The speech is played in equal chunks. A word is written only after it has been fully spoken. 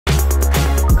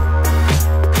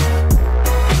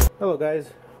Hello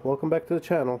guys, welcome back to the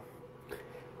channel.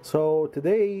 So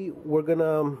today we're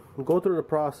gonna go through the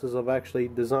process of actually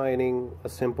designing a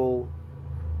simple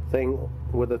thing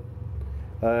with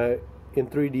in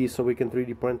 3D so we can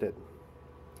 3D print it,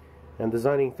 and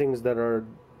designing things that are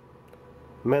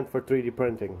meant for 3D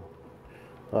printing,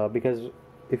 because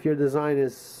if your design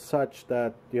is such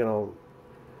that you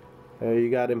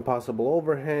got impossible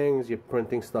overhangs, you're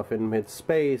printing stuff in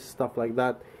mid-space, stuff like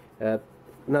that,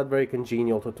 not very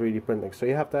congenial to 3D printing. So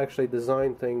you have to actually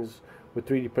design things with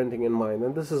 3D printing in mind.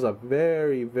 And this is a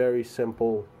very, very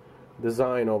simple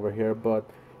design over here, but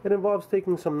it involves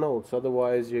taking some notes.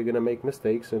 Otherwise, you're going to make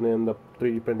mistakes and end up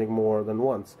 3D printing more than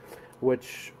once,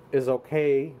 which is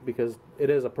okay because it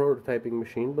is a prototyping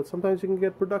machine, but sometimes you can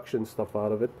get production stuff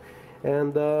out of it.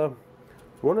 And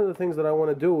one of the things that I want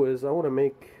to do is I want to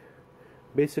make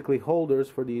basically holders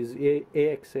for these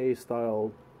AXA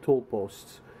style tool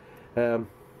posts.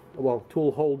 Well,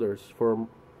 tool holders for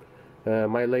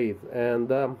my lathe, and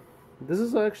this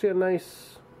is actually a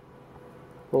nice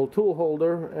little tool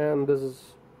holder, and this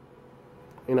is,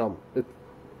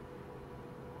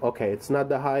 okay, it's not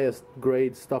the highest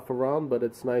grade stuff around, but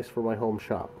it's nice for my home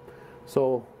shop.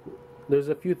 So there's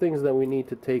a few things that we need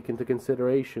to take into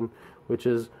consideration, which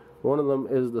is, one of them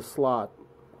is the slot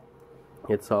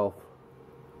itself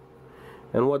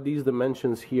and what these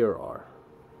dimensions here are.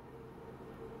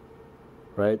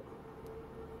 Right?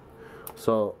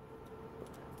 So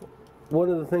one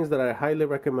of the things that I highly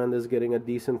recommend is getting a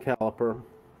decent caliper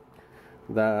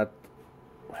that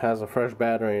has a fresh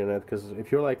battery in it, because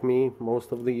if you're like me,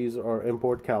 most of these are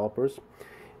import calipers,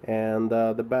 and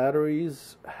the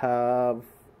batteries have,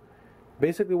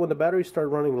 basically when the batteries start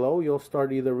running low, you'll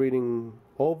start either reading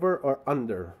over or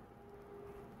under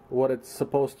what it's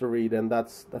supposed to read, and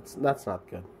that's not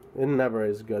good. It never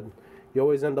is good. You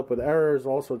always end up with errors,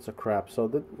 all sorts of crap, so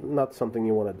that's not something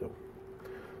you want to do.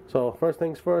 So first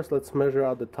things first, let's measure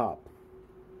out the top.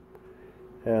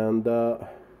 And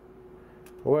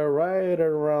we're right at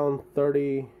around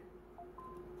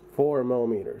 34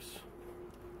 millimeters.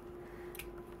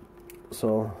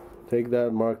 So take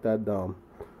that, mark that down.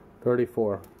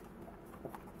 34.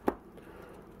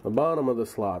 The bottom of the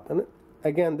slot. And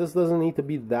again, this doesn't need to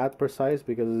be that precise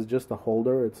because it's just a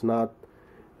holder. It's not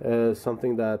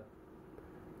something that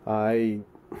I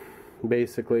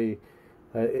basically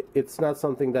it's not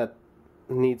something that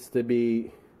needs to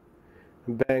be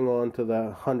bang on to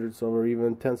the hundredths or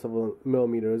even tenths of a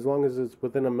millimeter. As long as it's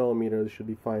within a millimeter, it should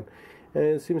be fine. And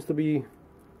it seems to be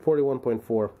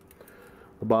 41.4,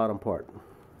 the bottom part,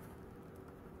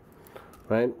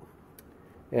 right?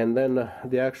 And then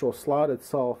the actual slot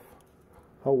itself,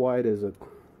 how wide is it?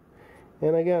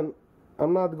 And again,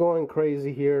 I'm not going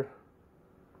crazy here.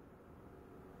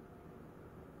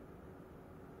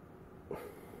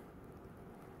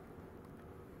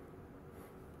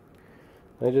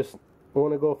 I just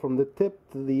want to go from the tip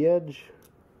to the edge,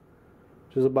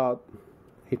 which is about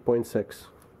 8.6.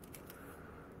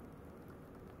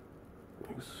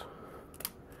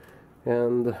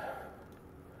 And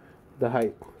the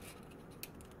height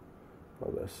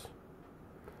of this,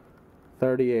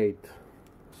 38.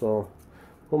 So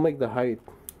we'll make the height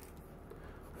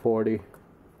 40.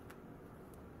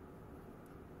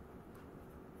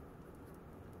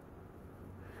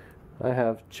 I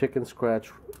have chicken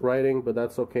scratch writing, but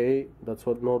that's okay. That's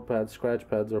what notepads, scratch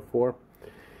pads are for.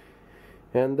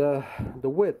 And the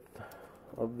width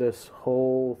of this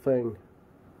whole thing,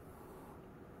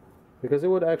 because it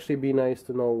would actually be nice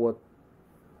to know what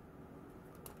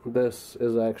this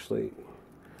is actually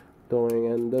doing.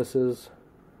 And this is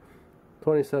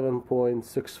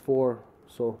 27.64,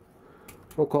 so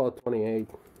we'll call it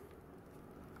 28.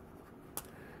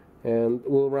 And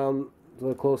we'll round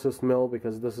the closest mill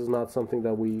because this is not something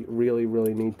that we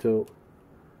really need to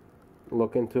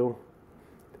look into.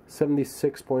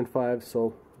 76.5,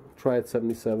 so try at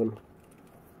 77.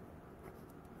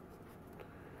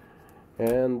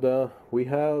 And we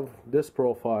have this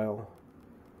profile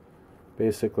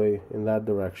basically in that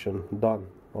direction done,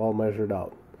 all measured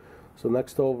out. So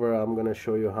next over, I'm going to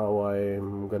show you how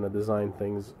I'm going to design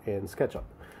things in SketchUp,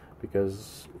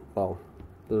 because, well,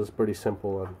 this is pretty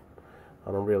simple and I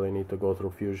don't really need to go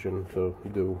through Fusion to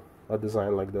do a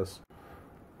design like this.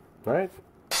 Alright?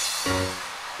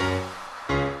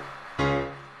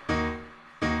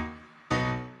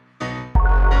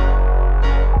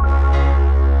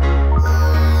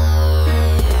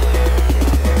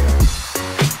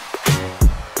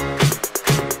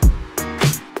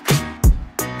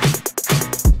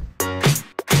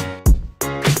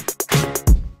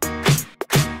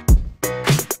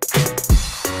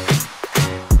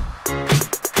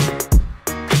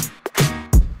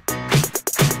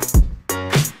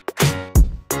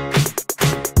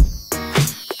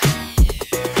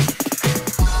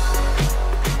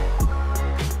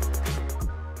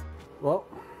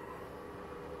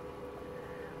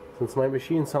 since my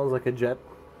machine sounds like a jet,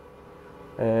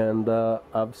 and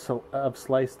I've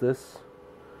sliced this,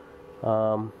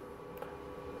 I'm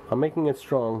making it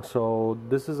strong. So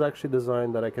this is actually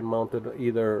designed that I can mount it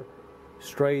either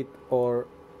straight or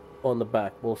on the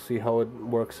back. We'll see how it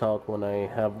works out when I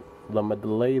have them at the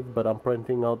lathe, but I'm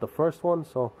printing out the first one,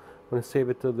 so I'm going to save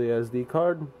it to the SD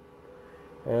card,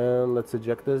 and let's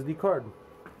eject the SD card.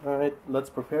 Alright,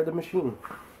 let's prepare the machine.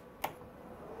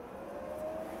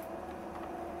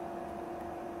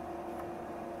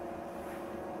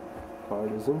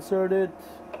 Card is inserted.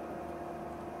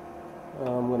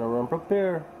 I'm going to run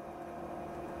prepare,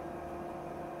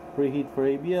 preheat for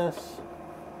ABS.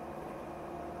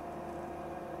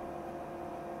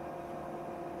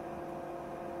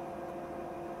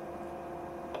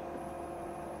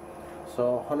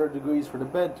 So 100 degrees for the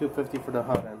bed, 250 for the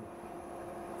hot end.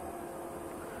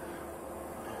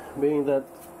 Being that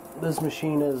this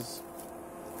machine is,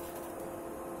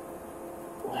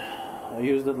 I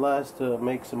used it last to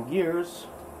make some gears,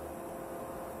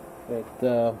 it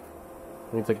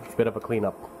needs a bit of a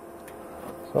cleanup.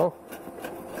 So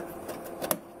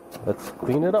let's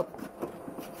clean it up.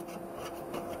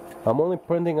 I'm only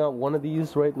printing out one of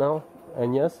these right now,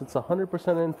 and yes, it's 100%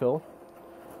 infill.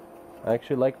 I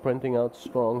actually like printing out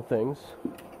strong things,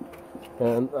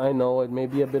 and I know it may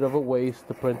be a bit of a waste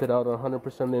to print it out 100%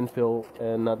 infill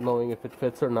and not knowing if it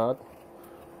fits or not,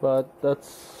 but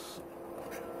them's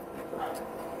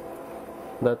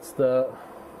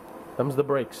the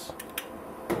breaks.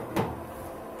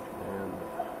 And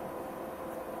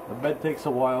the bed takes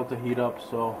a while to heat up,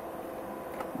 so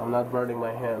I'm not burning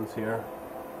my hands here,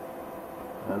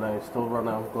 and I still run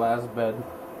a glass bed.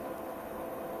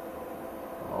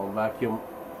 I'll vacuum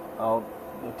out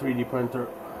the 3D printer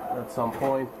at some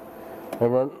point. I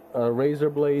run a razor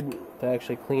blade to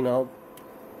actually clean out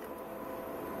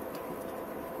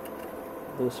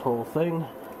this whole thing.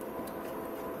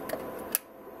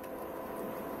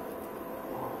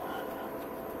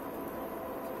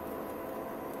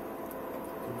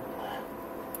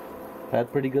 Had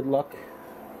pretty good luck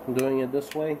doing it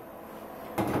this way.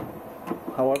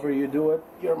 However you do it,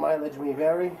 your mileage may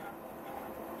vary.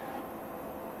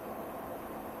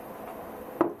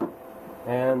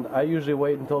 And I usually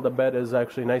wait until the bed is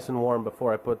actually nice and warm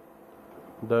before I put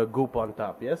the goop on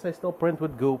top. Yes, I still print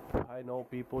with goop. I know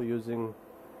people using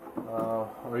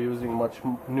are using much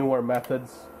newer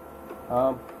methods.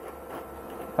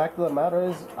 Fact of the matter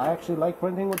is, I actually like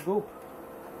printing with goop.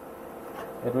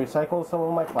 It recycles some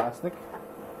of my plastic,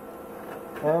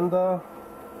 and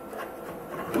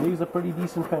leaves a pretty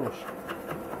decent finish.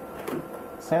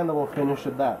 Sandable finish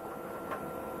at that.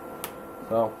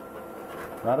 So,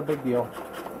 not a big deal.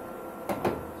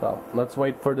 So let's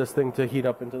wait for this thing to heat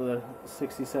up into the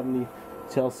 60-70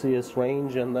 Celsius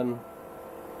range, and then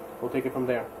we'll take it from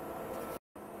there.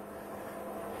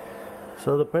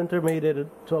 So the printer made it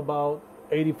to about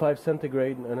 85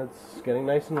 centigrade, and it's getting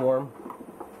nice and warm.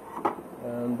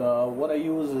 And what I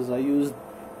use is I used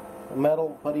a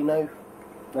metal putty knife.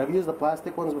 I've used the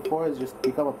plastic ones before. It's just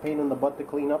become a pain in the butt to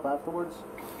clean up afterwards.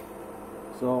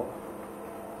 So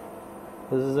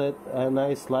this is it, and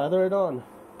I slather it on.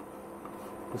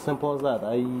 As simple as that.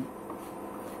 I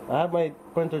have my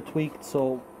printer tweaked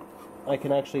so I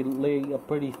can actually lay a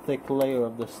pretty thick layer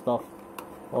of this stuff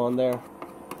on there,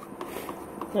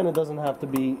 and it doesn't have to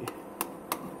be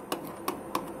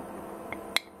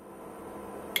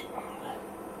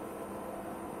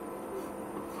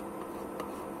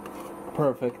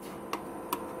perfect.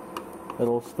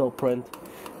 It'll still print.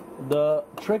 The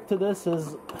trick to this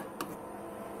is,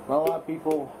 a lot of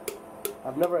people,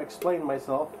 I've never explained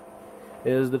myself,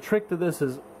 is the trick to this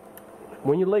is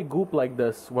when you lay goop like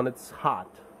this, when it's hot,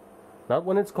 not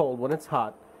when it's cold, when it's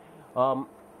hot, the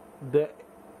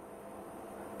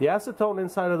acetone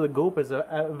inside of the goop is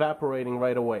evaporating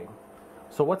right away.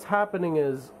 So what's happening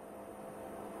is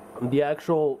the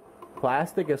actual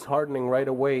plastic is hardening right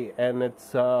away, and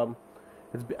it's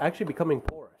actually becoming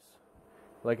porous.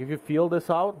 Like if you feel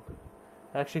this out,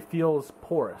 it actually feels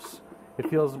porous. It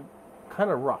feels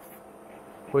kind of rough,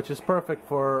 which is perfect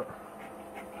for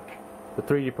the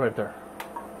 3D printer.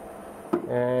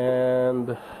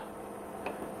 And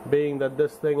being that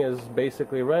this thing is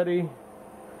basically ready,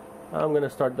 I'm gonna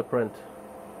start the print,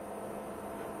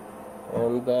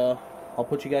 and I'll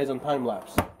put you guys on time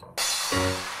lapse.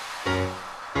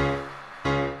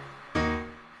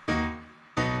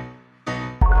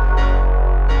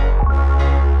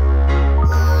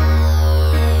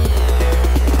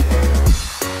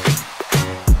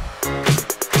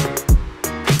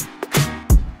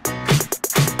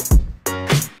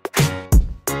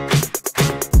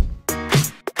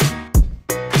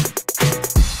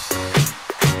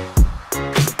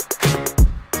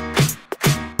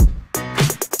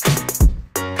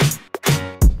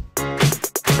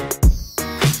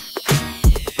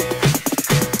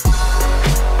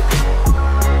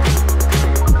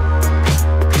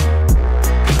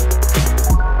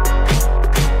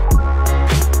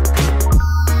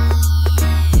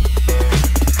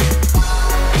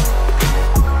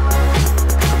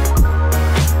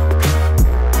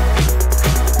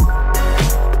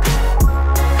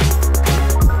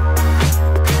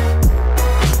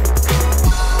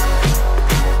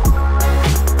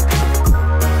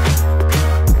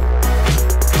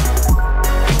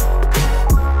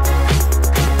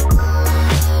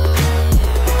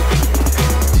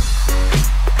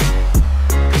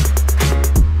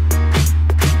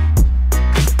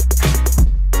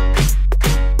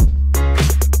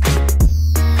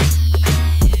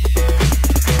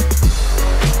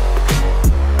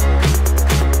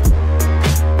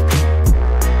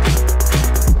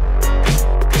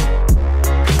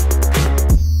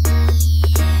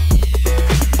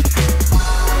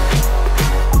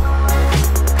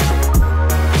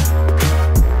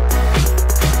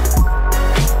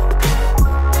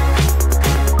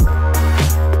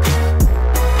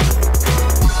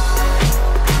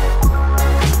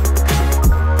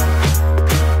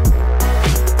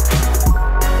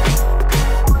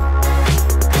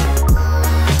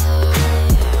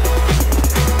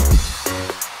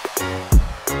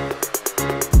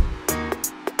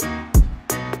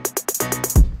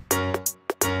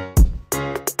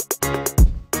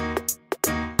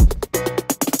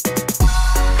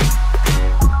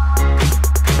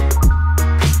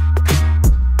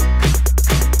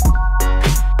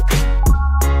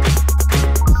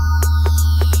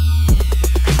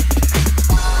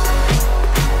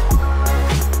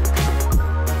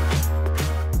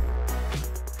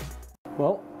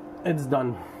 Well, it's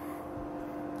done.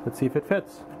 Let's see if it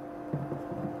fits.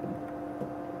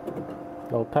 A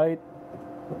little tight.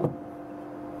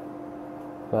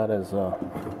 That is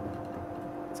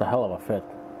it's a hell of a fit.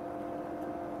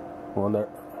 I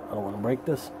don't want to break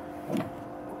this.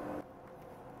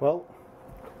 Well,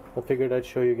 I figured I'd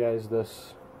show you guys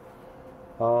this.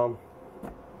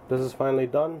 This is finally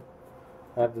done.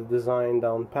 I have the design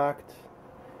down packed,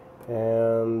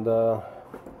 and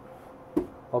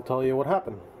I'll tell you what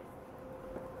happened.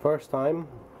 First time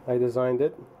I designed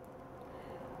it,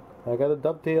 I got a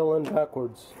dovetail in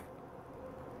backwards,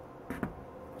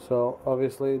 so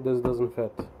obviously this doesn't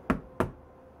fit.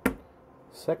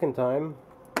 Second time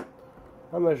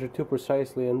I measured too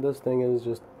precisely, and this thing is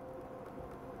just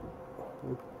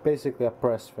basically a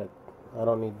press fit. I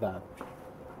don't need that.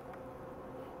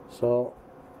 So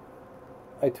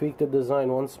I tweaked the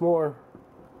design once more,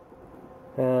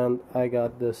 and I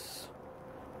got this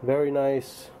very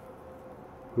nice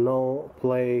no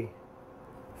play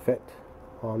fit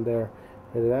on there.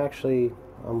 And it actually,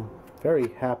 I'm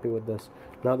very happy with this.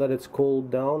 Now that it's cooled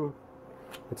down,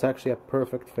 it's actually a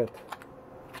perfect fit.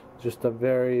 Just a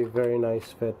very, very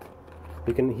nice fit.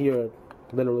 You can hear it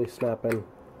literally snapping,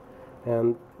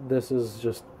 and this is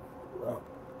just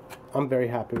I'm very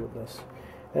happy with this.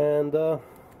 And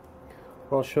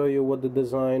I'll show you what the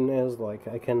design is like.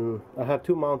 I have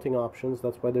two mounting options.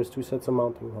 That's why there's two sets of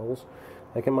mounting holes.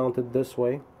 I can mount it this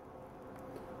way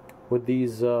with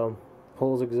these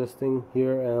holes existing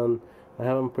here, and I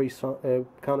have them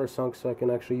countersunk, so I can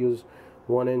actually use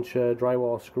 1-inch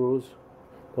drywall screws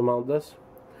to mount this.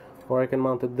 Or I can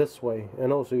mount it this way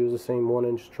and also use the same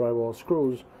 1-inch drywall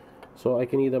screws. So I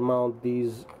can either mount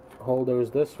these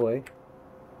holders this way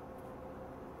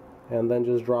and then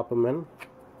just drop them in,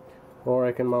 or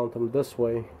I can mount them this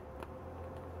way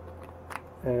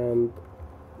and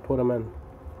put them in.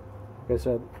 Like I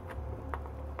said,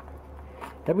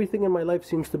 everything in my life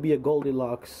seems to be a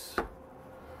Goldilocks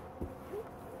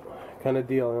kind of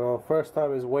deal. You know, first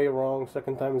time is way wrong,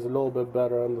 second time is a little bit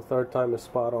better, and the third time is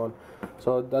spot on.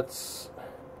 So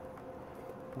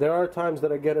there are times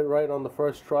that I get it right on the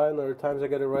first try, and there are times I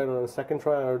get it right on the second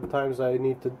try, and there are times I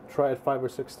need to try it 5 or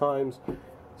 6 times.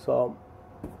 So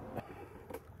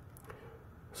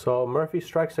Murphy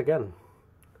strikes again.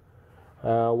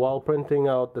 While printing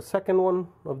out the second one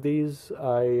of these,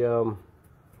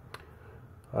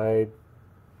 I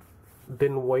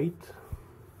didn't wait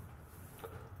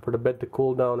for the bed to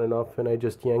cool down enough, and I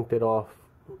just yanked it off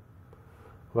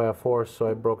via force, so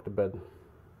I broke the bed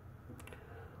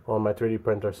on my 3D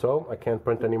printer. So I can't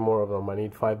print any more of them. I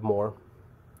need 5 more.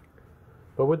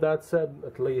 But with that said,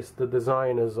 at least the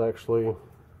design is actually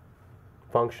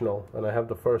functional, and I have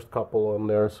the first couple in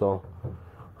there, so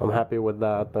I'm happy with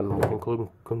that, and we can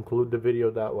conclude the video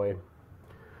that way.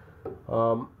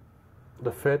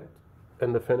 The fit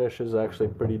and the finish is actually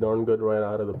pretty darn good right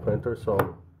out of the printer,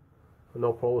 so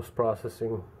no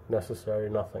post-processing necessary,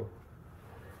 nothing.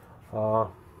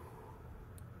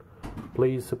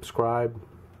 Please subscribe,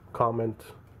 comment,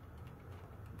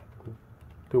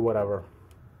 do whatever.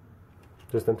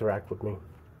 Just interact with me.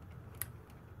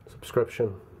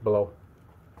 Subscription below.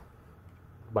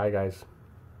 Bye guys.